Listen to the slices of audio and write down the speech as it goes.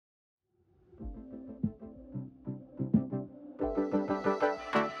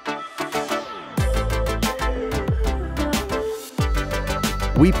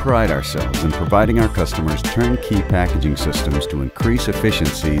We pride ourselves in providing our customers turnkey packaging systems to increase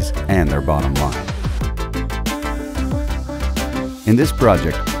efficiencies and their bottom line. In this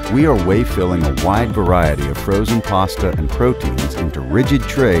project, we are weigh-filling a wide variety of frozen pasta and proteins into rigid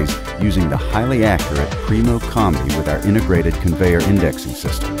trays using the highly accurate PrimoCombi with our integrated conveyor indexing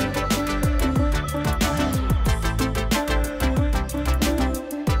system.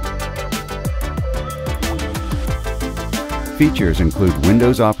 Features include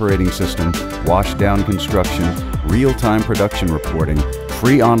Windows operating system, wash-down construction, real-time production reporting,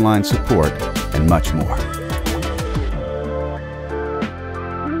 free online support, and much more.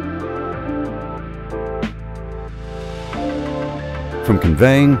 From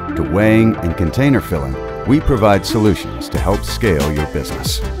conveying to weighing and container filling, we provide solutions to help scale your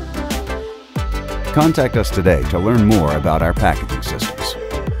business. Contact us today to learn more about our packaging system.